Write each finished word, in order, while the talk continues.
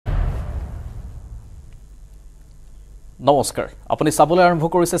নমস্কাৰ আপুনি চাবলৈ আৰম্ভ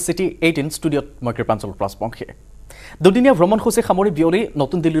কৰিছে City18 ষ্টুডিঅ'ত মই কৃপাঞ্চল প্ৰাসপংখী দুদিনীয়া ভ্ৰমণসূচী সামৰি বিয়লি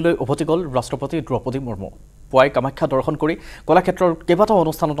নতুন দিল্লীলৈ উভতি গ'ল ৰাষ্ট্ৰপতি দ্ৰৌপদী মুৰ্মু পুৱাই কামাখ্যা দৰ্শন কৰি কলাক্ষেত্ৰৰ কেইবাটাও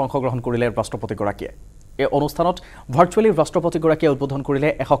অনুষ্ঠানত অংশগ্ৰহণ কৰিলে ৰাষ্ট্ৰপতিগৰাকীয়ে এই অনুষ্ঠানত ভাৰ্চুৱেলি ৰাষ্ট্ৰপতিগৰাকীয়ে উদ্বোধন কৰিলে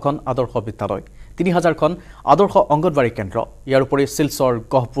 100খন আদৰ্শ বিদ্যালয় 3000খন আদৰ্শ অংগনবাড়ী কেন্দ্ৰ ইয়াৰ উপৰি শিলচৰ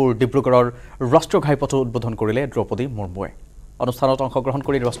গহপুৰ ডিব্ৰুগড়ৰ ৰাষ্ট্ৰীয় ঘাইপথ উদ্বোধন কৰিলে দ্ৰৌপদী মুৰ্মুৱে অনুষ্ঠানত অংশগ্ৰহণ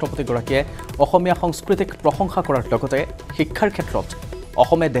কৰি ৰাষ্ট্ৰপতিগৰাকীয়ে অসমীয়া সংস্কৃতিক প্ৰশংসা কৰাৰ লগতে শিক্ষাৰ ক্ষেত্ৰত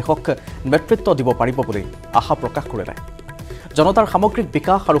অসমে দেশক নেতৃত্ব দিব পাৰিব বুলি আশা প্ৰকাশ কৰিলে জনতাৰ সামগ্ৰিক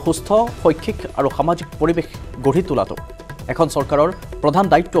বিকাশ আৰু সুস্থ শৈক্ষিক আৰু সামাজিক পৰিৱেশ গঢ়ি তোলাটো এখন চৰকাৰৰ প্ৰধান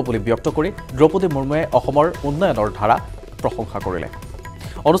দায়িত্ব বুলি ব্যক্ত কৰি দ্ৰৌপদী মুৰ্মুৱে অসমৰ উন্নয়নৰ ধাৰা প্ৰশংসা কৰিলে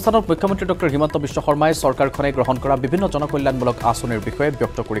অনুষ্ঠানত মুখ্যমন্ত্ৰী ডক্টৰ হিমন্ত বিশ্ব শৰ্মাই চৰকাৰখনে গ্ৰহণ কৰা বিভিন্ন জনকল্যাণমূলক আঁচনিৰ বিষয়ে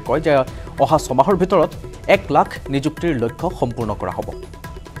ব্যক্ত কৰি কয় যে অহা ছমাহৰ ভিতৰত 1 লাখ নিযুক্তিৰ লক্ষ্য সম্পূৰ্ণ কৰা হ'ব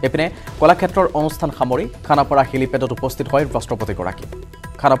এপিনে কলাক্ষেত্ৰৰ অনুষ্ঠান সামৰি খানাপাৰা হেলিপেডত উপস্থিত হয় ৰাষ্ট্ৰপতিগৰাকী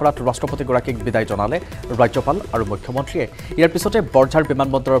খানাপাৰাত ৰাষ্ট্ৰপতিগৰাকীক বিদায় জনালে ৰাজ্যপাল আৰু মুখ্যমন্ত্ৰীয়ে ইয়াৰ পিছতে বৰঝাৰ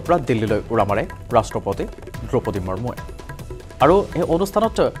বিমানবন্দৰৰ পৰা দিল্লীলৈ উৰা মাৰে ৰাষ্ট্ৰপতি দ্ৰৌপদী মুৰ্মুৱে আৰু এই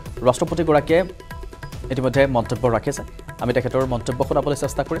অনুষ্ঠানত ৰাষ্ট্ৰপতিগৰাকীয়ে ইতিমধ্যে মন্তব্য ৰাখিছে আমি তেখেতৰ মন্তব্য শুনাবলৈ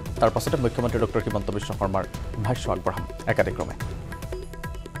চেষ্টা কৰিম তাৰ পাছতে মুখ্যমন্ত্ৰী ডক্টৰ হিমন্ত বিশ্ব শৰ্মাৰ ভাষ্য আগবঢ়াম একাদিক্ৰমে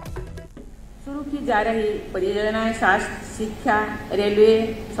शुरू की जा रही परियोजनाएं स्वास्थ्य शिक्षा रेलवे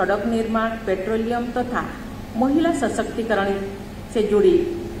सड़क निर्माण पेट्रोलियम तथा महिला सशक्तिकरण से जुड़ी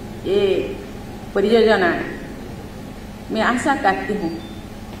ये परियोजनाएं मैं आशा करती हूँ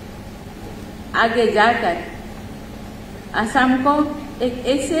आगे जाकर असम को एक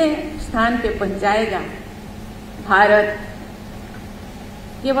ऐसे स्थान पे पहुंचाएगा भारत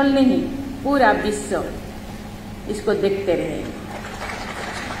केवल नहीं पूरा विश्व इसको देखते रहेगा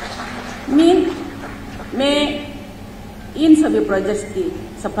मैं इन सभी प्रोजेक्ट्स की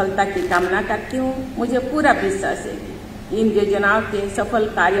सफलता की कामना करती हूँ मुझे पूरा विश्वास है कि इन योजनाओं के सफल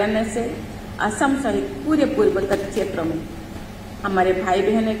कार्यान्वयन से असम सहित पूरे पूर्वोत्तर क्षेत्रों में हमारे भाई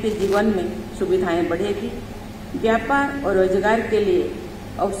बहनों के जीवन में सुविधाएं बढ़ेगी व्यापार और रोजगार के लिए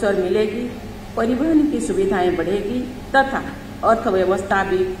अवसर मिलेगी परिवहन की सुविधाएं बढ़ेगी तथा अर्थव्यवस्था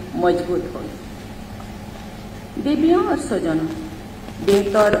भी मजबूत होगी देवियों और स्वजनों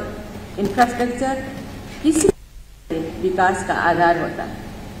बेहतर इंफ्रास्ट्रक्चर किसी विकास का आधार होता है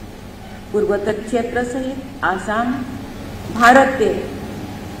पूर्वोत्तर क्षेत्र सहित आसाम भारत के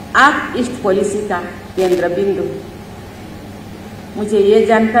एक्ट ईस्ट पॉलिसी का केंद्र बिंदु है मुझे ये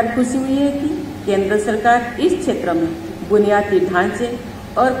जानकर खुशी हुई है कि केंद्र सरकार इस क्षेत्र में बुनियादी ढांचे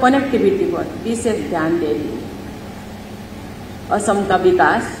और कनेक्टिविटी पर विशेष ध्यान दे रही है असम का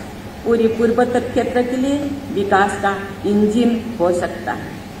विकास पूरी पूर्वोत्तर क्षेत्र के लिए विकास का इंजिन हो सकता है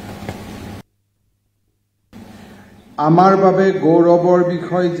आमार बाबे गौरवर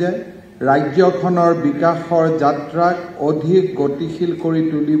विषय जे राज्यखনৰ বিকাশৰ যাত্ৰাক অধিক গতিশীল কৰি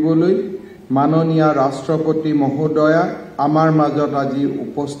তুলিবলৈ মাননীয় ৰাষ্ট্ৰপতি মহোদয়া আমাৰ মাজত আজি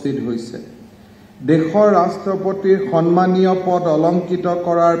উপস্থিত হৈছে দেশৰ ৰাষ্ট্ৰপতিৰ সন্মানীয় পদ অলংকিত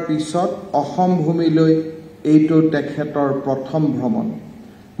কৰাৰ পিছত অসম ভূমিলৈ এইটো তেখেতৰ প্ৰথম ভ্ৰমণ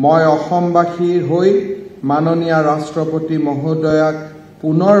মই অসমবাসীৰ হৈ মাননীয় ৰাষ্ট্ৰপতি মহোদয়াক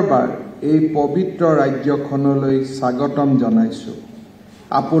পুনৰবাৰ এই পবিত্ৰ ৰাজ্যখনলৈ স্বাগতম জনাইছো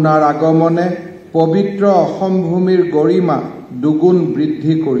আপোনাৰ আগমনে পবিত্ৰ অসম ভূমিৰ গৰিমা দুগুণ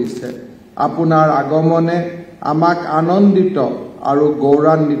বৃদ্ধি কৰিছে আপোনাৰ আগমনে আমাক আনন্দিত আৰু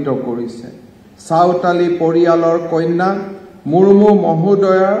গৌৰৱান্বিত কৰিছে সাউতালী পৰিয়ালৰ কন্যা মুৰ্মু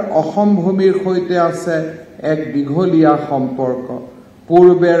মহোদয়াৰ অসম ভূমিৰ সৈতে আছে এক দীঘলীয়া সম্পৰ্ক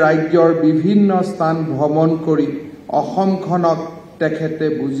পূৰ্বে ৰাজ্যৰ বিভিন্ন স্থান ভ্ৰমণ কৰি অসমখনক তেখেতে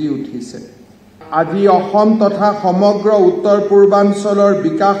বুজি উঠিছে আজি অসম তথা সমগ্ৰ উত্তৰ পূৰ্বাঞ্চলৰ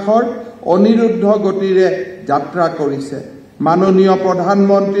বিকাশৰ অনিৰুদ্ধ গতিৰে যাত্ৰা কৰিছে মাননীয়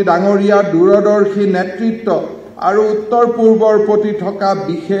প্ৰধানমন্ত্ৰী ডাঙৰীয়া দূৰদৰ্শী নেতৃত্ব আৰু উত্তৰ পূৰ্বৰ প্ৰতি থকা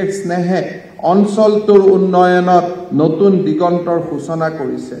বিশেষ স্নেহে অঞ্চলটোৰ উন্নয়নত নতুন দিগন্তৰ সূচনা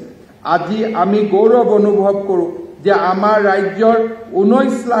কৰিছে আজি আমি গৌৰৱ অনুভৱ কৰোঁ যে আমাৰ ৰাজ্যৰ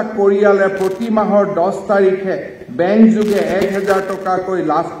 19 লাখ পৰিয়ালে প্ৰতি মাহৰ 10 তাৰিখে বেংক যোগে 1000 টকাকৈ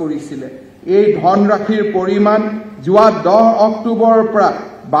লাভ কৰিছিল এই ধনৰাশিৰ পৰিমাণ যোৱা 10 অক্টোবৰৰ পৰা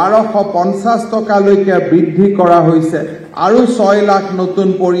 1250 টকালৈকে বৃদ্ধি কৰা হৈছে আৰু 6 লাখ নতুন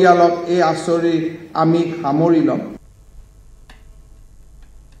পৰিয়ালক এই আঁচনি আমি সামৰি ল'ম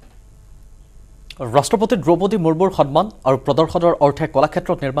ৰাষ্ট্ৰপতি দ্ৰৌপদী মুৰ্মুৰ সন্মান আৰু প্ৰদৰ্শনৰ অৰ্থে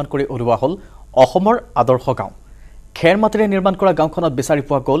কলাক্ষেত্ৰত নিৰ্মাণ কৰি উলিওৱা হ'ল অসমৰ আদৰ্শ গাঁও খেৰ মাটিৰে নিৰ্মাণ কৰা গাঁওখনত বিচাৰি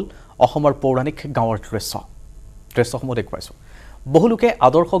পোৱা গ'ল অসমৰ পৌৰাণিক গাঁৱৰ দৃশ্যসমূহ দেখুৱাইছো বহু লোকে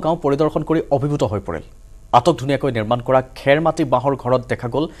আদৰ্শ গাঁও পৰিদৰ্শন কৰি অভিভূত হৈ পৰিল আটক ধুনীয়াকৈ নিৰ্মাণ কৰা খেৰ মাটি বাঁহৰ ঘৰত দেখা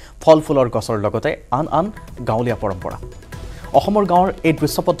গ'ল ফল ফুলৰ গছৰ লগতে আন আন গাঁৱলীয়া পৰম্পৰা অসমৰ গাঁৱৰ এই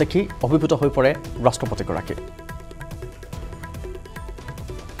দৃশ্যপট দেখি অভিভূত হৈ পৰে ৰাষ্ট্ৰপতিগৰাকী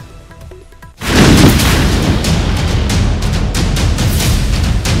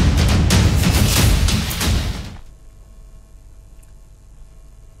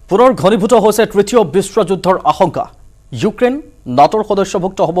পুনৰ ঘনীভূত হৈছে তৃতীয় বিশ্বযুদ্ধৰ আশংকা ইউক্ৰেইন নাটোৰ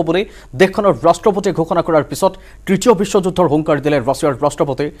সদস্যভুক্ত হ'ব বুলি দেশখনৰ ৰাষ্ট্ৰপতিয়ে ঘোষণা কৰাৰ পিছত তৃতীয় বিশ্বযুদ্ধৰ হুংকাৰ দিলে ৰাছিয়াৰ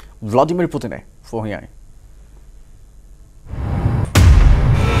ৰাষ্ট্ৰপতি ভ্লাদিমিৰ পুটিনে ফহিয়াই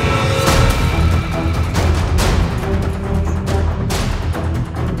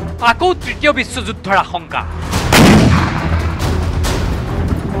আকৌ তৃতীয় বিশ্বযুদ্ধৰ আশংকা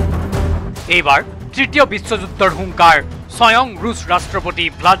এইবাৰ তৃতীয় বিশ্বযুদ্ধৰ হুংকাৰ স্বয়ং ৰুছ ৰাষ্ট্ৰপতি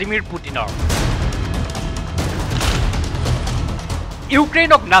ভ্লাদিমিৰ পুটিনৰ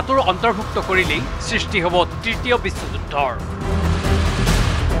ইউক্ৰেইনক নাটোৰ অন্তৰ্ভুক্ত কৰিলেই সৃষ্টি হ'ব তৃতীয় বিশ্বযুদ্ধৰ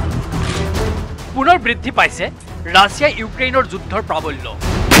পুনৰ বৃদ্ধি পাইছে ৰাছিয়া ইউক্ৰেইনৰ যুদ্ধৰ প্ৰাবল্য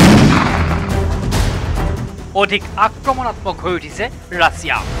অধিক আক্ৰমণাত্মক হৈ উঠিছে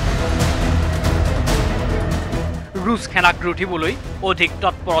ৰাছিয়া ৰুছ সেনাক ৰুধিবলৈ অধিক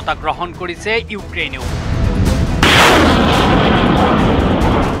তৎপৰতা গ্ৰহণ কৰিছে ইউক্ৰেইনেও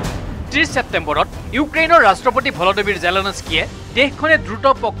 30 ছেপ্টেম্বৰত ইউক্ৰেইনৰ ৰাষ্ট্ৰপতি ভলোদিমিৰ জেলেনস্কিয়ে দেশখনে দ্ৰুত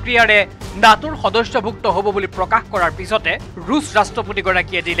প্ৰক্ৰিয়াৰে নাটোৰ সদস্যভুক্ত হ'ব বুলি প্ৰকাশ কৰাৰ পিছতে ৰুছ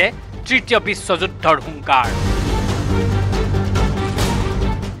ৰাষ্ট্ৰপতিগৰাকীয়ে দিলে তৃতীয় বিশ্বযুদ্ধৰ হুংকাৰ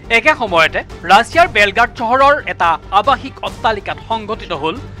একে সময়তে ৰাছিয়াৰ বেলগাৰ্ড চহৰৰ এটা আৱাসিক অট্টালিকাত সংঘটিত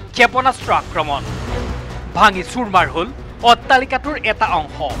হ'ল ক্ষেপণাস্ত্ৰ আক্ৰমণ ভাঙি চুৰমাৰ হ'ল অট্টালিকাটোৰ এটা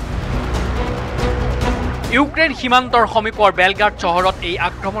অংশ ইউক্ৰেইন সীমান্তৰ সমীপৰ বেলগাৰ্ড চহৰত এই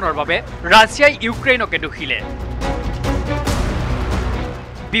আক্ৰমণৰ বাবে ৰাছিয়াই ইউক্ৰেইনকে দোষিলে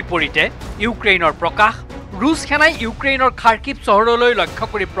বিপৰীতে ইউক্ৰেইনৰ প্ৰকাশ ৰুছ সেনাই ইউক্ৰেইনৰ খাৰ্কিভ চহৰলৈ লক্ষ্য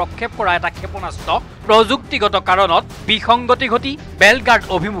কৰি প্ৰক্ষেপ কৰা এটা ক্ষেপণাস্ত্ৰ প্ৰযুক্তিগত কাৰণত বিসংগতি ঘটি বেলগাৰ্ড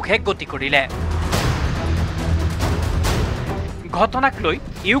অভিমুখে গতি কৰিলে ঘটনাক লৈ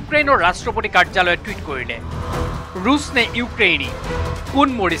ইউক্ৰেইনৰ ৰাষ্ট্ৰপতি কাৰ্যালয়ে টুইট কৰিলে ৰুছ নে ইউক্ৰেইনী কোন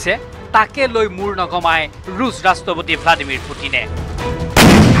মৰিছে তাকে লৈ মূৰ নগমাই ৰুছ ৰাষ্ট্ৰপতি ভ্লাদিমিৰ পুটিনে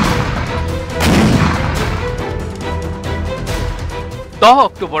 10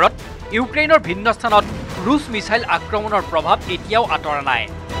 অক্টোবৰত ইউক্ৰেইনৰ ভিন্ন স্থানত ৰুছ মিছাইল আক্ৰমণৰ প্ৰভাৱ এতিয়াও আঁতৰা নাই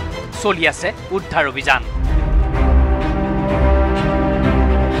চলি আছে উদ্ধাৰ অভিযান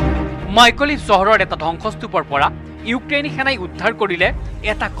মাইকলিভ চহৰৰ এটা ধ্বংসস্তূপৰ পৰা ইউক্ৰেইনী সেনাই উদ্ধাৰ কৰিলে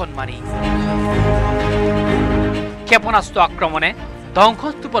এটা কণমানি ক্ষেপণাস্ত্ৰ আক্ৰমণে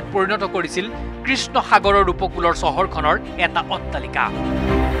ধ্বংসস্তূপত পৰিণত কৰিছিল কৃষ্ণ সাগৰৰ উপকূলৰ চহৰখনৰ এটা অট্টালিকা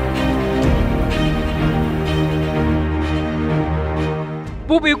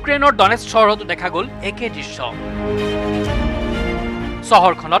পূব ইউক্ৰেইনৰ ডনেটস্ক চহৰতো দেখা গ'ল একে দৃশ্য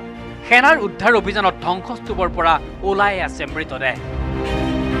চহৰখনত সেনাৰ উদ্ধাৰ অভিযানত ধ্বংসস্তূপৰ পৰা ওলাই আছে মৃতদেহ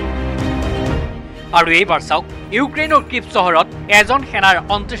আৰু এইবাৰ চাওক ইউক্ৰেইনৰ কিভ চহৰত এজন সেনাৰ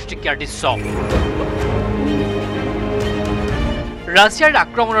অন্ত্যেষ্টিক্ৰিয়াৰ দৃশ্য ৰাছিয়াৰ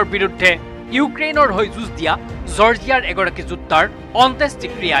আক্ৰমণৰ বিৰুদ্ধে ইউক্ৰেইনৰ হৈ যুঁজ দিয়া জৰ্জিয়াৰ এগৰাকী যোদ্ধাৰ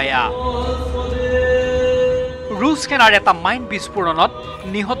অন্ত্যেষ্টিক্ৰিয়া ৰুছ সেনাৰ এটা মাইন বিস্ফোৰণত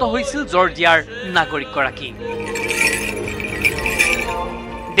নিহত হৈছিল জৰ্জিয়াৰ নাগৰিকগৰাকী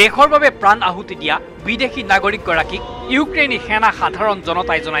দেশৰ বাবে প্ৰাণ আহুতি দিয়া বিদেশী নাগৰিকগৰাকীক ইউক্ৰেইনী সেনা সাধাৰণ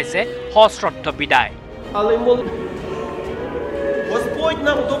জনতাই জনাইছে সশ্ৰদ্ধ বিদায়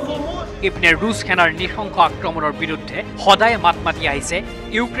ইপিনে ৰুছ সেনাৰ নৃশংস আক্ৰমণৰ বিৰুদ্ধে সদায় মাত মাতি আহিছে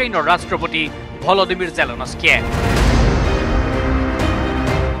ইউক্ৰেইনৰ ৰাষ্ট্ৰপতি ভলোদিমিৰ জেলেনস্কিয়ে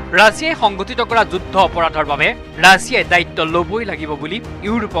ৰাছিয়াই সংগঠিত কৰা যুদ্ধ অপৰাধৰ বাবে ৰাছিয়াই দায়িত্ব ল'বই লাগিব বুলি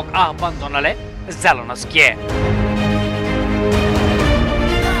ইউৰোপক আহ্বান জনালে জেলেনস্কিয়ে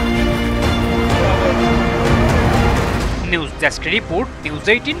news desk report news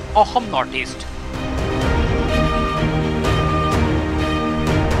 18 Assam north east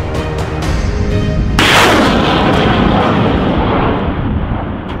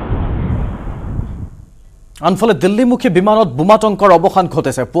আনফালে দিল্লীমুখী বিমানত বোমাতংকৰ অৱসান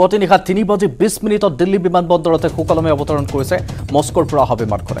ঘটিছে পুৱতি নিশা 3:20 দিল্লী বিমানবন্দৰতে সুকলমে অৱতৰণ কৰিছে মস্কোৰ পৰা অহা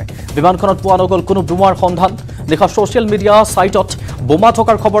বিমানখনে বিমানখনত পোৱা নগ'ল কোনো বোমাৰ সন্ধান নিশা ছ'চিয়েল মিডিয়া সাইটত বোমা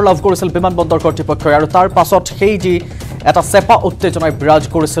থকাৰ খবৰ লাভ কৰিছিল বিমানবন্দৰ কৰ্তৃপক্ষই আৰু তাৰ পাছত সেই যি এটা চেপা উত্তেজনাই বিৰাজ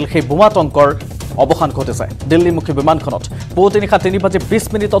কৰিছিল সেই বোমাতংকৰ অৱসান ঘটিছে দিল্লীমুখী বিমানখনত পুৱতি নিশা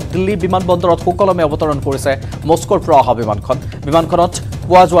 3:20 দিল্লী বিমানবন্দৰত সুকলমে অৱতৰণ কৰিছে মস্কোৰ পৰা অহা বিমানখনত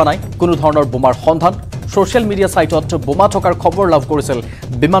পোৱা যোৱা নাই কোনো ধৰণৰ বোমাৰ সন্ধান সোশ্যাল মিডিয়া সাইটত বোমা থকাৰ খবৰ লাভ কৰিছিল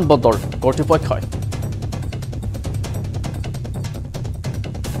বিমানবন্দৰ কৰ্তৃপক্ষই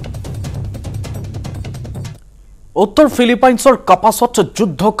উত্তৰ ফিলিপাইন্সৰ কাপাছত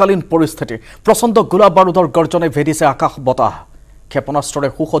যুদ্ধকালীন পৰিস্থিতি প্ৰচণ্ড গোলা বাৰুদৰ গৰ্জনে ভেদিছে আকাশ বতাহ ক্ষেপণাস্ত্ৰৰে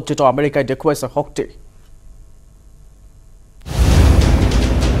সুসজ্জিত আমেৰিকাই দেখুৱাইছে শক্তি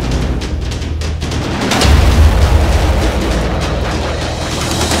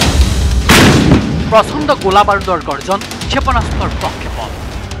প্ৰচণ্ড গোলা বাৰুদৰ গৰ্জন ক্ষেপণাস্ত্ৰৰ প্ৰক্ষেপণ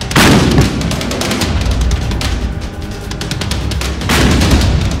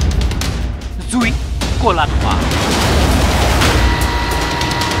জুই কোলা ধোঁৱা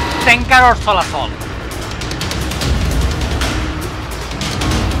টেংকাৰৰ চলাচল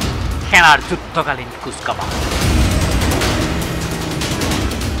সেনাৰ যুদ্ধকালীন কুচকাৱাজ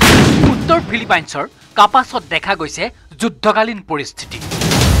উত্তৰ ফিলিপাইন্সৰ কাপাছত দেখা গৈছে যুদ্ধকালীন পৰিস্থিতি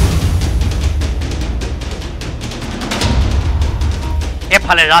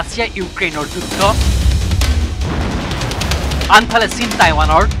এফালে ৰাছিয়া ইউক্ৰেইনৰ যুদ্ধ আনফালে চীন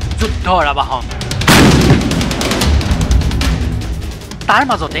টাইৱানৰ যুদ্ধৰ আবাহন তাৰ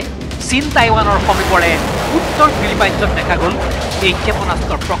মাজতে চীন টাইৱানৰ সমীপৰে উত্তৰ ফিলিপাইন্সত দেখা গ'ল এই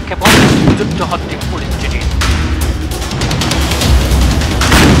ক্ষেপণাস্ত্ৰৰ প্ৰক্ষেপণ যুদ্ধসদৃশ পৰিস্থিতি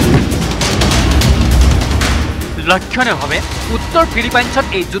লক্ষণীয়ভাৱে উত্তৰ ফিলিপাইন্সত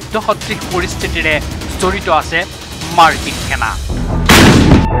এই যুদ্ধসদৃশ পৰিস্থিতিৰে জড়িত আছে মাৰ্কিন সেনা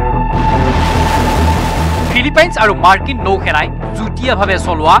ফিলিপাইন্স আৰু মাৰ্কিন নৌসেনাই যুটীয়াভাৱে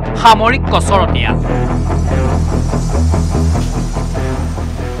চলোৱা সামৰিক কচৰতীয়া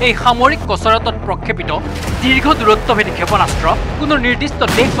এই সামৰিক কচৰতত প্ৰক্ষেপিত দীৰ্ঘ দূৰত্বভেদী ক্ষেপণাস্ত্ৰ কোনো নিৰ্দিষ্ট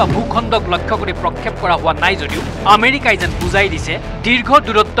দেশ বা ভূখণ্ডক লক্ষ্য কৰি প্ৰক্ষেপ কৰা হোৱা নাই যদিও আমেৰিকাই যেন বুজাই দিছে দীৰ্ঘ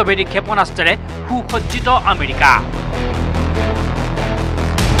দূৰত্বভেদী ক্ষেপণাস্ত্ৰেৰে সুসজ্জিত আমেৰিকা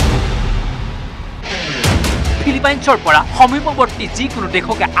ফিলিপাইন্সৰ পৰা সমীপৱৰ্তী যিকোনো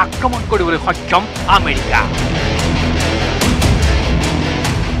দেশকে আক্ৰমণ কৰিবলৈ সক্ষম আমেৰিকা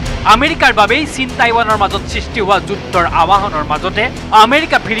আমেৰিকাৰ বাবেই চীন টাইৱানৰ মাজত সৃষ্টি হোৱা যুদ্ধৰ আবাহনৰ মাজতে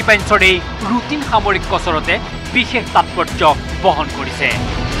আমেৰিকা ফিলিপাইন্সৰ এই ৰুটিন সামৰিক কচৰতে বিশেষ তাৎপৰ্য বহন কৰিছে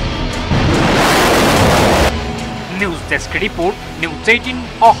news desk report news 18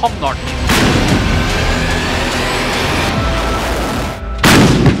 Assam north east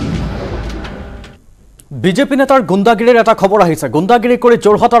BJP নেতাৰ গুণ্ডাগিৰিৰ এটা খবৰ আহিছে গুণ্ডাগিৰি কৰি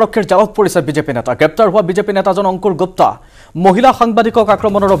যোৰহাট আৰক্ষীৰ জালত পৰিছে বিজেপি নেতা গ্ৰেপ্তাৰ হোৱা বিজেপি নেতাজন অংকুৰ গুপ্তা মহিলা সাংবাদিকক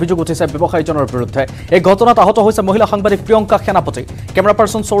আক্ৰমণৰ অভিযোগ উঠিছে ব্যৱসায়ীজনৰ বিৰুদ্ধে এই ঘটনাত আহত হৈছে মহিলা সাংবাদিক প্ৰিয়ংকা সেনাপতি কেমেৰা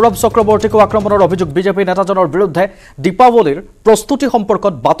পাৰ্চন সৌৰভ চক্ৰৱৰ্তীকো আক্ৰমণৰ অভিযোগ বিজেপি নেতাজনৰ বিৰুদ্ধে দীপাৱলীৰ প্ৰস্তুতি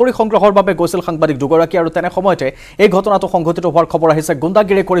সম্পৰ্কত বাতৰি সংগ্ৰহৰ বাবে গৈছিল সাংবাদিক দুগৰাকী আৰু তেনে সময়তে এই ঘটনাটো সংঘটিত হোৱাৰ খবৰ আহিছে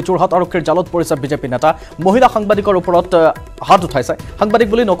গুণ্ডাগিৰি কৰি যোৰহাট আৰক্ষীৰ জালত পৰিছে বিজেপি নেতা মহিলা সাংবাদিকৰ ওপৰত হাত উঠাইছে সাংবাদিক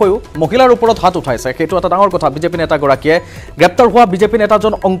বুলি নকয়ও মহিলাৰ ওপৰত হাত উঠাইছে সেইটো এটা ডাঙৰ কথা বিজেপি নেতাগৰাকীয়ে গ্ৰেপ্তাৰ হোৱা বিজেপি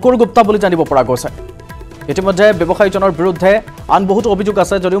নেতাজন অংকুৰ গুপ্তা বুলি জানিব পৰা গৈছে ইতিমধ্যে ব্যৱসায়ীজনৰ বিৰুদ্ধে আন বহুতো অভিযোগ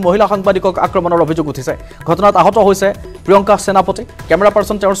আছে যদিও মহিলা সাংবাদিকক আক্ৰমণৰ অভিযোগ উঠিছে ঘটনাত আহত হৈছে প্ৰিয়ংকা সেনাপতি কেমেৰা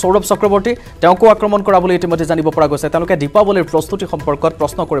পাৰ্চন তেওঁৰ সৌৰভ চক্ৰৱৰ্তী তেওঁকো আক্ৰমণ কৰা বুলি ইতিমধ্যে জানিব পৰা গৈছে তেওঁলোকে দীপাৱলীৰ প্ৰস্তুতি সম্পৰ্কত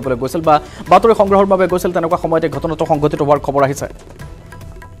প্ৰশ্ন কৰিবলৈ গৈছিল বা বাতৰি সংগ্ৰহৰ বাবে গৈছিল তেনেকুৱা সময়তে ঘটনাটো সংঘটিত হোৱাৰ খবৰ আহিছে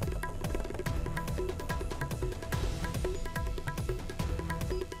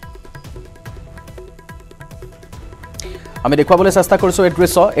আমি দেখুৱাবলৈ চেষ্টা কৰিছো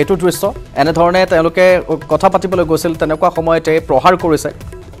এইটো দৃশ্য এনেধৰণে তেওঁলোকে কথা পাতিবলৈ গৈছিল তেনেকুৱা সময়তে প্ৰহাৰ কৰিছে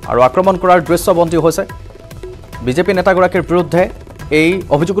আৰু আক্ৰমণ কৰাৰ দৃশ্যবন্দী হৈছে বিজেপি নেতাগৰাকীৰ বিৰুদ্ধে এই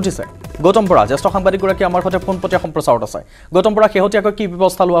অভিযোগ উঠিছে গৌতম বৰা জ্যেষ্ঠ সাংবাদিকগৰাকী আমাৰ সৈতে ফোনপটীয়া সম্প্ৰচাৰত আছে গৌতম বৰা শেহতীয়াকৈ কি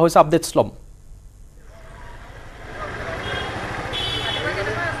ব্যৱস্থা লোৱা হৈছে আপডেটছ ল'ম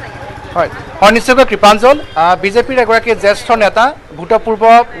হয় নিশ্চয়কৈ কৃপাঞ্জল বিজেপিৰ এগৰাকী জ্যেষ্ঠ নেতা ভূতপূৰ্ব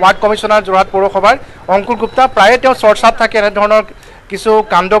ৱাৰ্ড কমিশ্যনাৰ যোৰহাট পৌৰসভাৰ অংকুৰ গুপ্তা প্ৰায়ে তেওঁ চৰ্চাত থাকে এনেধৰণৰ কিছু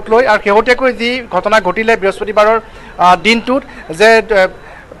কাণ্ডক লৈ আৰু শেহতীয়াকৈ যি ঘটনা ঘটিলে বৃহস্পতিবাৰৰ দিনটোত যে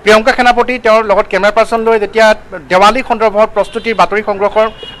প্ৰিয়ংকা সেনাপতি তেওঁৰ লগত কেমেৰা পাৰ্চন লৈ যেতিয়া দেৱালী সন্দৰ্ভত প্ৰস্তুতিৰ বাতৰি সংগ্ৰহৰ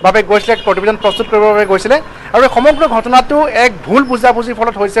বাবে গৈছিলে প্ৰতিবেদন প্ৰস্তুত কৰিবৰ বাবে গৈছিলে আৰু সমগ্ৰ ঘটনাটো এক ভুল বুজাবুজিৰ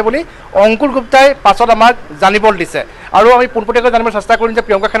ফলত হৈছে বুলি অংকুৰ গুপ্তাই পাছত আমাক জানিবলৈ দিছে আৰু আমি পোনপটীয়াকৈ জানিবলৈ চেষ্টা কৰিম যে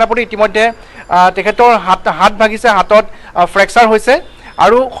প্ৰিয়ংকা সেনাপতি ইতিমধ্যে তেখেতৰ হাত ভাগিছে হাতত ফ্ৰেকচাৰ হৈছে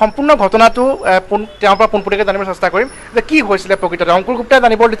আৰু সম্পূৰ্ণ ঘটনাটো তেওঁৰ পৰা পোনপটীয়াকৈ জানিবলৈ চেষ্টা কৰিম যে কি হৈছিলে প্ৰকৃততে অংকুৰ গুপ্তাই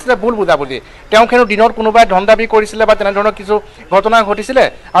জানিবলৈ দিছিলে ভুল বুজাবুজি তেওঁক হেনো দিনত কোনোবাই ধন দাবী কৰিছিলে বা তেনেধৰণৰ কিছু ঘটনা ঘটিছিলে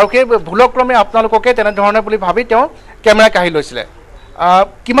আৰু সেই ভুলক্ৰমে আপোনালোককে তেনেধৰণে বুলি ভাবি তেওঁ কেমেৰা কাঢ়ি লৈছিলে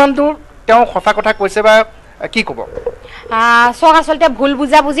কিমান দূৰ তেওঁ সঁচা কথা কৈছে বা কি ক'ব চক আসলতে ভুল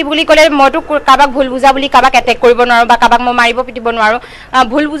বুজাবুজি বুলি ক'লে মইতো কাবাক ভুল বুজা বুলি কাবাক এটেক কৰিব নোৱাৰো বা কাবাক মই মাৰিব পিটিব নোৱাৰো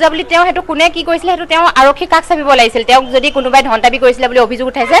ভুল বুজা বুলি তেওঁ হেতু কোনে কি কৰিছিলে হেতু তেওঁ আৰক্ষী কাক চাপিব লাগিছিল তেওঁ যদি কোনোবাই ধন্তাবি কৰিছিলে বুলি অভিযোগ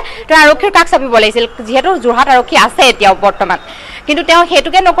উঠাইছে তেওঁ আৰক্ষীৰ কাক চাপিব লাগিছিল যেহেতু যোৰহাট আৰক্ষী আছে এতিয়াও বৰ্তমান কিন্তু তেওঁ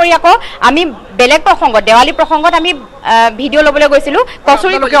হেতুকে নকৰি আকৌ আমি বেলেগ প্ৰসংগত দেৱালী প্ৰসংগত আমি ভিডিঅ' ল'বলৈ গৈছিলো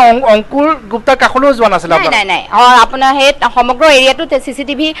কচুৰি অংকুৰ গুপ্তাৰ কাষলৈও যোৱা নাছিল নাই নাই আপোনাৰ সেই সমগ্ৰ এৰিয়াটো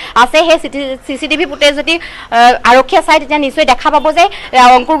চিচিটিভি আছে সেই চিচিটিভি ফুটেজ যদি আৰক্ষীয়ে চাই তেতিয়া নিশ্চয় দেখা পাব যে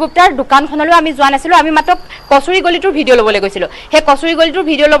অংকুৰ গুপ্তাৰ দোকানখনলৈ আমি যোৱা নাছিলো আমি মাত্ৰ কচুৰি গলিটোৰ ভিডিঅ' ল'বলৈ গৈছিলো সেই কচুৰি গলিটোৰ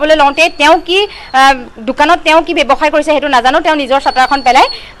ভিডিঅ' ল'বলৈ লওঁতে তেওঁ কি দোকানত তেওঁ কি ব্যৱসায় কৰিছে সেইটো নাজানো তেওঁ নিজৰ চাটাৰখন পেলাই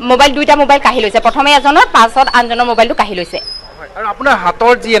দুইটা মোবাইল কাঢ়ি লৈছে প্ৰথমে এজনৰ পাছত আনজনৰ মোবাইলটো কাঢ়ি লৈছে আৰু আপোনাৰ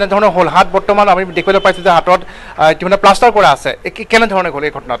হাতৰ যি এনে ধৰণৰ হ'ল হাত বৰ্তমান আমি দেখিবলৈ পাইছোঁ যে হাতত মানে প্লাষ্টাৰ কৰা আছে কেনেধৰণে হ'ল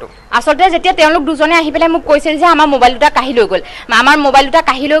এই ঘটনাটো আচলতে যেতিয়া তেওঁলোক দুজনে আহি পেলাই মোক কৈছিল যে আমাৰ মোবাইল দুটা কাঢ়ি লৈ গ'ল আমাৰ মোবাইল দুটা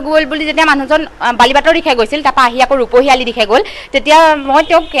কাঢ়ি লৈ গ'ল বুলি যেতিয়া মানুহজন বালিবাটৰ দিশে গৈছিল তাৰপৰা আহি আকৌ ৰূপহীয়ালি দিশে গ'ল তেতিয়া মই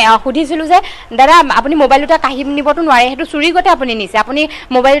তেওঁক সুধিছিলোঁ যে দাদা আপুনি মোবাইল দুটা কাঢ়ি নিবতো নোৱাৰে সেইটো চুৰি গতে আপুনি নিছে আপুনি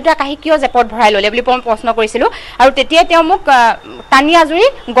মোবাইল দুটা কাঢ়ি কিয় জেপত ভৰাই ল'লে বুলি মই প্ৰশ্ন কৰিছিলোঁ আৰু তেতিয়াই তেওঁ মোক টানি আজৰি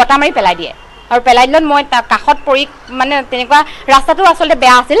গটা মাৰি পেলাই দিয়ে আৰু পেলাই দিলত মই কাষত পৰি মানে তেনেকুৱা ৰাস্তাটো আচলতে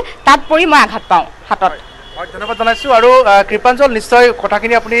বেয়া আছিল তাত পৰি মই আঘাত পাওঁ হাতত ধন্যবাদ জনাইছোঁ আৰু কৃপাঞ্জল নিশ্চয়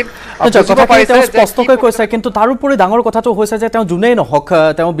কথাখিনি আপুনি স্পষ্টকৈ কৈছে কিন্তু তাৰোপৰি ডাঙৰ কথাটো হৈছে যে তেওঁ যোনেই নহওক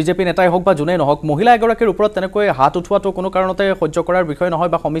তেওঁ বিজেপি নেতাই হওক বা যোনেই নহওক মহিলা এগৰাকীৰ ওপৰত তেনেকৈ হাত উঠোৱাটো কোনো কাৰণতে সহ্য কৰাৰ বিষয় নহয়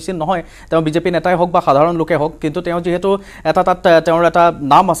বা সমীচীন নহয় তেওঁ বিজেপি নেতাই হওক বা সাধাৰণ লোকে হওক কিন্তু তেওঁ যিহেতু এটা তাত তেওঁৰ এটা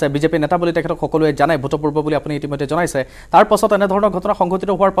নাম আছে বিজেপি নেতা বুলি তেখেতক সকলোৱে জানে ভূতপূৰ্ব বুলি আপুনি ইতিমধ্যে জনাইছে তাৰ পাছত এনেধৰণৰ ঘটনা সংঘটিত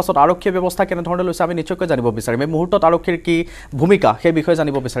হোৱাৰ পাছত আৰক্ষী ব্যৱস্থা কেনেধৰণে লৈছে আমি নিশ্চয়কৈ জানিব বিচাৰিম এই মুহূৰ্তত আৰক্ষীৰ কি ভূমিকা সেই বিষয়ে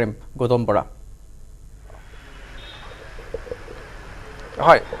জানিব বিচাৰিম গৌতম বৰা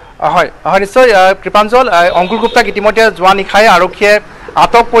হয় হয় হয় নিশ্চয় কৃপাঞ্জল অংকুৰ গুপ্তাক ইতিমধ্যে যোৱা নিশাই আৰক্ষীয়ে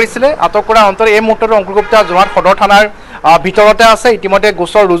আটক কৰিছিলে আটক কৰাৰ অন্তত এই মুহূৰ্তত অংকুৰ গুপ্তা যোৰহাট সদৰ থানাৰ ভিতৰতে আছে ইতিমধ্যে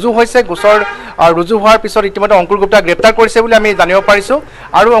গোচৰ ৰুজু হৈছে গোচৰ ৰুজু হোৱাৰ পিছত ইতিমধ্যে অংকুৰ গুপ্তাক গ্ৰেপ্তাৰ কৰিছে বুলি আমি জানিব পাৰিছোঁ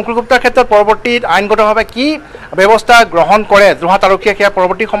আৰু অংকুৰ গুপ্তাৰ ক্ষেত্ৰত পৰৱৰ্তী আইনগতভাৱে কি ব্যৱস্থা গ্ৰহণ কৰে যোৰহাট আৰক্ষীয়ে সেয়া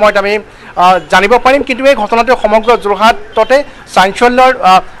পৰৱৰ্তী সময়ত আমি জানিব পাৰিম কিন্তু এই ঘটনাটোৱে সমগ্ৰ যোৰহাটতে চাঞ্চল্যৰ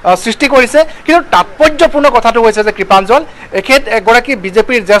সৃষ্টি কৰিছে কিন্তু তাৎপৰ্যপূৰ্ণ কথাটো হৈছে যে কৃপাঞ্জল এখেত এগৰাকী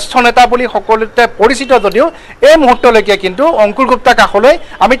বিজেপিৰ জ্যেষ্ঠ নেতা বুলি সকলোতে পৰিচিত যদিও এই মুহূৰ্তলৈকে কিন্তু অংকুৰ গুপ্তাৰ কাষলৈ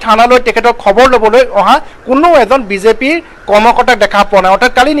আমি থানালৈ তেখেতক খবৰ ল'বলৈ অহা কোনো এজন বিজেপিৰ কৰ্মকৰ্তাক দেখা পোৱা নাই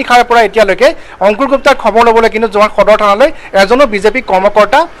অৰ্থাৎ কালি নিশাৰ পৰা এতিয়ালৈকে অংকুৰ গুপ্তাৰ খবৰ ল'বলৈ কিন্তু যোৰহাট সদৰ থানালৈ এজনো বিজেপি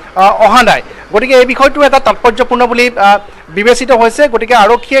কৰ্মকৰ্তা অহা নাই গতিকে এই বিষয়টো এটা তাৎপৰ্যপূৰ্ণ বুলি বিবেচিত হৈছে গতিকে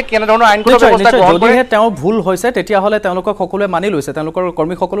আৰক্ষীয়ে কেনেধৰণৰ আইনগত ব্যৱস্থা গ্ৰহণ কৰে যদিহে তেওঁ ভুল হৈছে তেতিয়াহ'লে তেওঁলোকক সকলোৱে মানি লৈছে তেওঁলোকৰ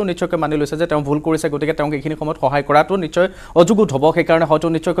কৰ্মীসকলেও নিশ্চয়কৈ মানি লৈছে যে তেওঁ ভুল কৰিছে গতিকে তেওঁক এইখিনি সময়ত সহায় কৰাটো নিশ্চয় অযোগ্য হ'ব সেইকাৰণে হয়তো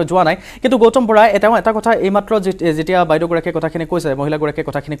নিশ্চয়কৈ যোৱা নাই কিন্তু গৌতম বৰা তেওঁ এটা কথা এইমাত্ৰ যেতিয়া বাইদেউগৰাকীয়ে কথাখিনি কৈছে মহিলাগৰাকীয়ে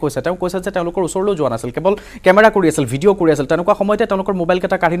কথাখিনি কৈছে তেওঁ কৈছে যে তেওঁলোকৰ ওচৰলৈও যোৱা নাছিল কেৱল কেমেৰা কৰি আছিল ভিডিঅ' কৰি আছিল তেনেকুৱা সময়তে তেওঁলোকৰ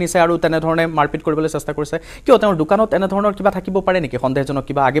মোবাইলকেইটা কাঢ়ি নিছে আৰু তেনেধৰণে মাৰপিট কৰিবলৈ চেষ্টা কৰিছে কিয় তেওঁৰ দোকানত এনেধৰণৰ কিবা থাকিব পাৰে নেকি সন্দেহজনক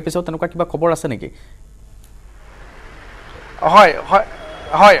কিবা আগে পিছত তেনেকুৱা কিবা খবৰ আছে নেকি হয় হয়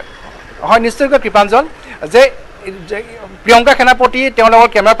হয় হয় নিশ্চয়কৈ কৃপাঞ্জল যে প্ৰিয়ংকা সেনাপতি তেওঁলোকৰ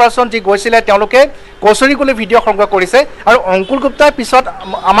কেমেৰা পাৰ্চন যি গৈছিলে তেওঁলোকে কচুৰি গলি ভিডিঅ' সংগ্ৰহ কৰিছে আৰু অংকুৰ গুপ্তাই পিছত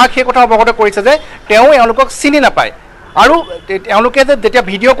আমাক সেই কথা অৱগত কৰিছে যে তেওঁ এওঁলোকক চিনি নাপায় আৰু তেওঁলোকে যেতিয়া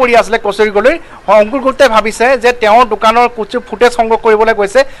ভিডিঅ' কৰি আছিলে কচুৰি গলিৰ অংকুৰ গুপ্তাই ভাবিছে যে তেওঁৰ দোকানৰ কিছু ফুটেজ সংগ্ৰহ কৰিবলৈ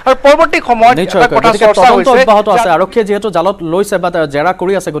গৈছে আৰু পৰৱৰ্তী সময়ত আৰক্ষীয়ে যিহেতু জালত লৈছে বা জেৰা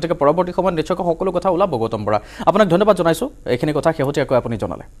কৰি আছে গতিকে পৰৱৰ্তী সময়ত নিশ্চয়কৈ সকলো কথা ওলাব গৌতম বৰা আপোনাক ধন্যবাদ জনাইছোঁ এইখিনি কথা শেহতীয়াকৈ আপুনি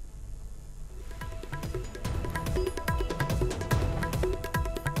জনালে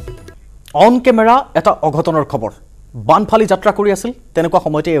অন কেমেৰা এটা অঘটনৰ খবৰ বানফালি যাত্ৰা কৰি আছিল তেনেকুৱা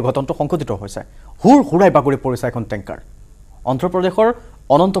সময়তে এই ঘটনাটো সংঘটিত হৈছে হুৰাই বাগৰি পৰিছে এখন টেংকাৰ অন্ধ্ৰপ্ৰদেশৰ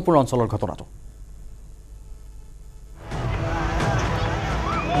অনন্তপুৰ অঞ্চলৰ ঘটনাটো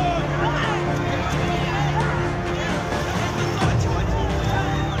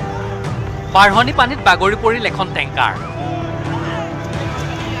বাঢ়নি পানীত বাগৰি পৰিল এখন টেংকাৰ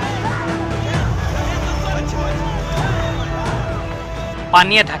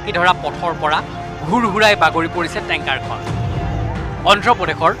পানীয়ে ঢাকি ধৰা পথৰ পৰা হুৰাই বাগৰি পৰিছে টেংকাৰখন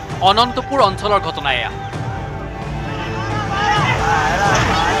অন্ধ্ৰপ্ৰদেশৰ অনন্তপুৰ অঞ্চলৰ ঘটনা এয়া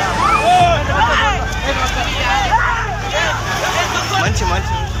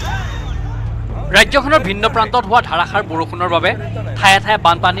ৰাজ্যখনৰ ভিন্ন প্ৰান্তত হোৱা ধাৰাসাৰ বৰষুণৰ বাবে ঠায়ে ঠায়ে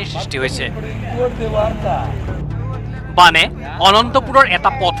বানপানীৰ সৃষ্টি হৈছে বানে অনন্তপুৰৰ এটা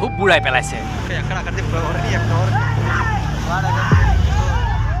পথো বুৰাই পেলাইছে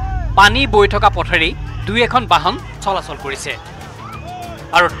পানী বৈ থকা পথেৰে দুই এখন বাহন চলাচল কৰিছে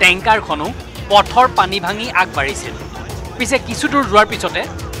আৰু টেংকাৰখনো পথৰ পানী ভাঙি আগবাঢ়িছিল পিছে কিছু দূৰ যোৱাৰ পিছতে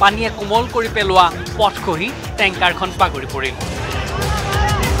পানীয়ে কোমল কৰি পেলোৱা পথ খহি টেংকাৰখন বাগৰি পৰিল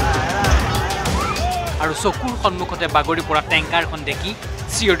আৰু চকুৰ সন্মুখতে বাগৰি পৰা টেংকাৰখন দেখি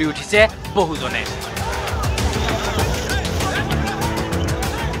চিঞৰি উঠিছে বহুজনে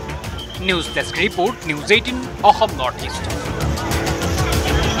news desk report News18 Assam Northeast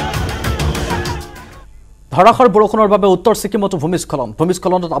ধাৰাসাৰ বৰষুণৰ বাবে উত্তৰ ছিকিমতো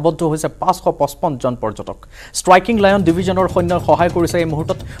ভূমিস্খলনত আবদ্ধ হৈছে 555 জন পৰ্যটক ষ্ট্ৰাইকিং লায়ন ডিভিজনৰ সৈন্যই সহায় কৰিছে এই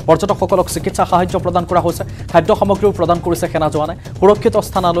মুহূৰ্তত পৰ্যটকসকলক চিকিৎসা সাহায্য প্ৰদান কৰা হৈছে খাদ্য সামগ্ৰীও প্ৰদান কৰিছে সেনা জোৱানে সুৰক্ষিত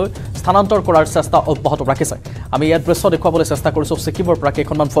স্থানলৈ স্থানান্তৰ কৰাৰ চেষ্টা অব্যাহত ৰাখিছে আমি ইয়াত দৃশ্য দেখুৱাবলৈ চেষ্টা কৰিছো ছিকিমৰ পৰা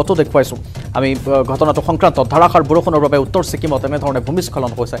কেইখনমান ফটো দেখুৱাইছো আমি ঘটনাটো সংক্ৰান্তত ধাৰাসাৰ বৰষুণৰ বাবে উত্তৰ ছিকিমত এনেধৰণে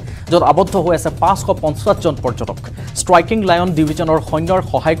ভূমিস্খলন হৈছে য'ত আবদ্ধ হৈ আছে 550 জন পৰ্যটক ষ্ট্ৰাইকিং লায়ন ডিভিজনৰ সৈন্যৰ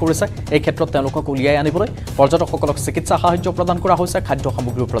সহায় কৰিছে এই ক্ষেত্ৰত তেওঁলোকক উলিয়াই আনিবলৈ পৰ্যটকসকলক চিকিৎসা সাহায্য প্ৰদান কৰা হৈছে খাদ্য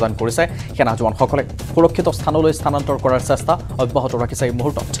সামগ্ৰী প্ৰদান কৰিছে সেনা জোৱানসকলে সুৰক্ষিত স্থানলৈ স্থানান্তৰ কৰাৰ চেষ্টা অব্যাহত ৰাখিছে এই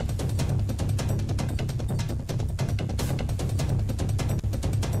মুহূৰ্তত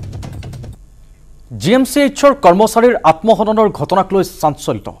GMCHৰ কৰ্মচাৰীৰ আত্মহননৰ ঘটনাক লৈ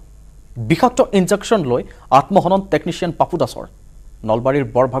চাঞ্চল্য বিষাক্ত ইনজেকশ্যন লৈ আত্মহনন টেকনিচিয়ান পাপু দাসৰ নলবাৰীৰ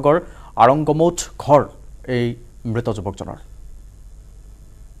বৰভাগৰ আৰংগমৌত ঘৰ এই মৃত যুৱকজনৰ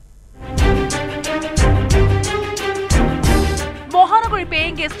মহানগৰী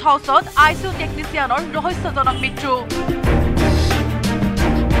পেইং গেষ্ট হাউচত আইসিইউ টেকনিচিয়ানৰ ৰহস্যজনক মৃত্যু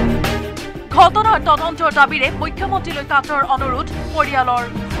ঘটনাৰ তদন্তৰ দাবীৰে মুখ্যমন্ত্ৰীলৈ কাটৰ অনুৰোধ পৰিয়ালৰ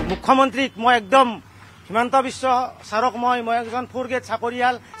মুখ্যমন্ত্ৰীক মই একদম হিমন্ত বিশ্ব ছাৰক মই একজন ফ'ৰ গ্ৰেড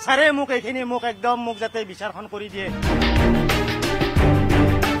চাকৰিয়াল ছাৰে মোক এইখিনি মোক যাতে বিচাৰখন কৰি দিয়ে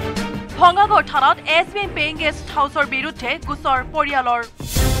ভঙাগড় থানাত এছবিএম পেইং গেষ্ট হাউচৰ বিৰুদ্ধে গোচৰ পৰিয়ালৰ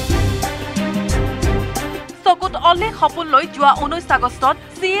চকুত অলেখ সপোন লৈ যোৱা 19 আগষ্টত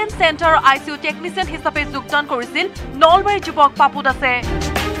CN চেণ্টাৰ আইসিইউ টেকনিচিয়ান হিচাপে যোগদান কৰিছিল নলবাৰীৰ যুৱক পাপু দাসে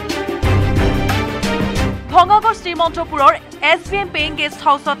ভঙাগড় শ্ৰীমন্তপুৰৰ এছবিএম পেইং গেষ্ট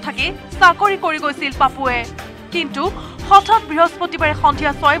হাউচত থাকি চাকৰি কৰি গৈছিল পাপুৱে কিন্তু হঠাৎ বৃহস্পতিবাৰে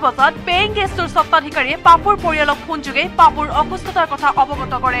সন্ধিয়া 6 বজাত পেইং গেষ্টৰ স্বত্বাধিকাৰীয়ে পাপুৰ পৰিয়ালক ফোন যোগে পাপুৰ অসুস্থতাৰ কথা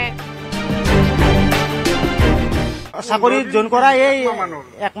অৱগত কৰে চাকৰি জইন কৰা এই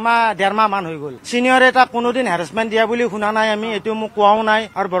একমাহ ডেৰমাহ মান হৈ গ'ল সিনিয়ৰে তাক কোনোদিন হেৰাসমেণ্ট দিয়া বুলি শুনা নাই আমি এইটো মোক কোৱাও নাই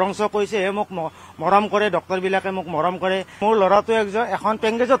আৰু বৰংশ কৈছে হে মোক মৰম কৰে ডক্টৰ বিলাকে মোক মৰম কৰে মোৰ ল'ৰাটো এখন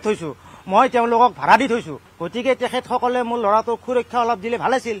পেংগেজত থৈছো মই তেওঁলোকক ভাড়া দি থৈছো গতিকে তেখেতসকলে মোৰ ল'ৰাটোক সুৰক্ষা অলপ দিলে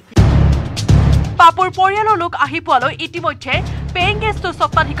ভাল আছিল পাপুৰ পৰিয়ালৰ লোক আহি পোৱালৈ ইতিমধ্যে পেইং গেষ্টৰ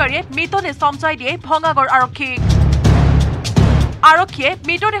স্বত্বাধিকাৰীয়ে মৃতদেহ চমচাই দিয়ে ভঙাগড় আৰক্ষীয়ে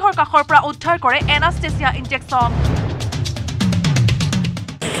মৃতদেহৰ কাষৰ পৰা উদ্ধাৰ কৰে এনাষ্টেচিয়া ইনজেকশ্যন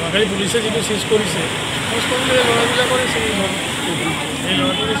পুলিচে যিটো চিজ কৰিছে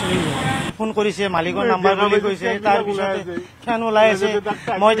ফোন কৰিছে মালিকৰ নাম্বাৰ বুলি কৈছে তাৰপিছত ফেন ওলাই আছে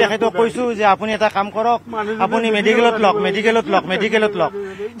মই তেখেতক কৈছো যে আপুনি এটা কাম কৰক আপুনি মেডিকেলত লওক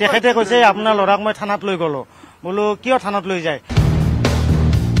তেখেতে কৈছে আপোনাৰ ল'ৰাক মই থানাত লৈ গলো বোলো কিয় থানাত লৈ যায়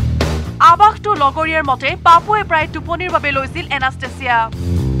আবাসটো লগৰীয়াৰ মতে পাপুৱে প্ৰায় টোপনিৰ বাবে লৈছিল এনাষ্টেচিয়া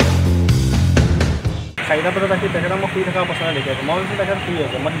 4টা বজাত আহি তেখেতক মই শুই থকা অৱস্থাত দেখিছোঁ মই ভাবিছোঁ তেখেত শুই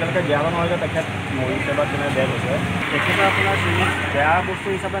আছে মই যেনেকৈ জ্ঞান নহয় যে তেখেত মৰিছে বা তেনে বেগ হৈছে তেখেতে আপোনাৰ বেয়া বস্তু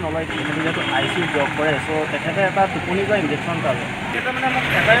হিচাপে নলয় তেখেতে যিহেতু আইচিইউ জব কৰে চ' তেখেতে এটা টোপনি যোৱা ইনজেকশ্যন পালে তেখেতে মানে মোক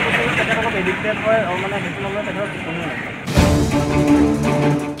এটাই বস্তু তেখেত অলপ এডিক্টেড হয় আৰু মানে সেইটো নলয় তেখেতৰ টোপনিও নাপায়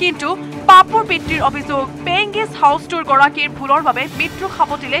কিন্তু পাপুৰ পিতৃৰ অভিযোগ পেইং গেষ্ট হাউচটোৰ গৰাকীৰ ভুলৰ বাবে মৃত্যুক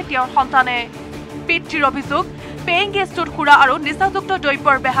সাৱটিলে তেওঁৰ সন্তানে পিতৃৰ অভিযোগ পেইং গেষ্টটোত সুৰা আৰু নিচাযুক্ত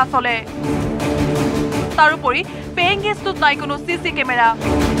দ্ৰব্যৰ বেহা চলে তাৰোপৰি পেইং গেষ্টটোত নাই কোনো চিচি কেমেৰা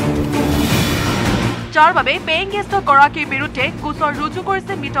যাৰ বাবে পেইং গেষ্টৰ গৰাকীৰ বিৰুদ্ধে গোচৰ ৰুজু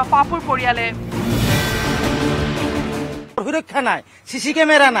কৰিছে মৃত পাপুৰ পৰিয়ালে সুৰক্ষা নাই চিচি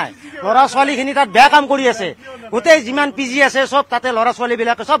কেমেৰা নাই ল'ৰা ছোৱালীখিনি তাত বেয়া কাম কৰি আছে গোটেই যিমান পিজি আছে চব তাতে ল'ৰা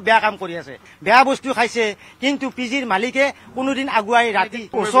ছোৱালীবিলাকে চব বেয়া কাম কৰি আছে বেয়া বস্তু খাইছে কিন্তু পিজিৰ মালিকে কোনোদিন আগুৱাই ৰাতি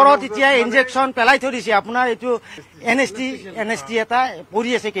ওচৰত এতিয়া ইনজেকশ্যন পেলাই থৈ দিছে আপোনাৰ এইটো এনএছটি এটা পৰি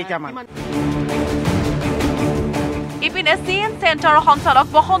আছে কেইটামান ইপিনে CN চেণ্টাৰৰ সঞ্চালক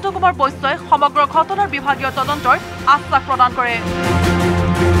বসন্ত কুমাৰ বৈশ্যই সমগ্ৰ ঘটনাৰ বিভাগীয় তদন্তৰ আশ্বাস প্ৰদান কৰে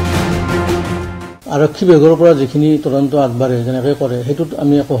আৰক্ষী বিভাগৰ পৰা যিখিনি তদন্ত আগবাঢ়ে যেনেকৈ কৰে সেইটোত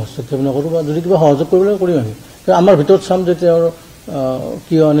আমি একো হস্তক্ষেপ নকৰোঁ বা যদি কিবা সহযোগ কৰিবলৈ কৰিম আমি আমাৰ ভিতৰত চাম যে তেওঁৰ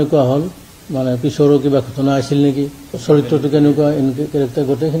কিয় এনেকুৱা হ'ল মানে পিছৰো কিবা ঘটনা আছিল নেকি চৰিত্ৰটো কেনেকুৱা কেৰেক্টাৰ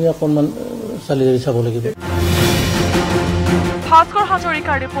গোটেইখিনি অকণমান চালি জাৰি চাব লাগিব ভাস্কৰ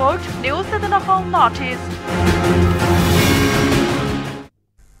হাজৰিকাৰ ৰিপৰ্ট News18 Assam Northeast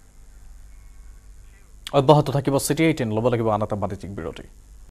অব্যাহত থাকিব City18 ল'ব লাগিব আন এটা বাণিজ্যিক বিৰতি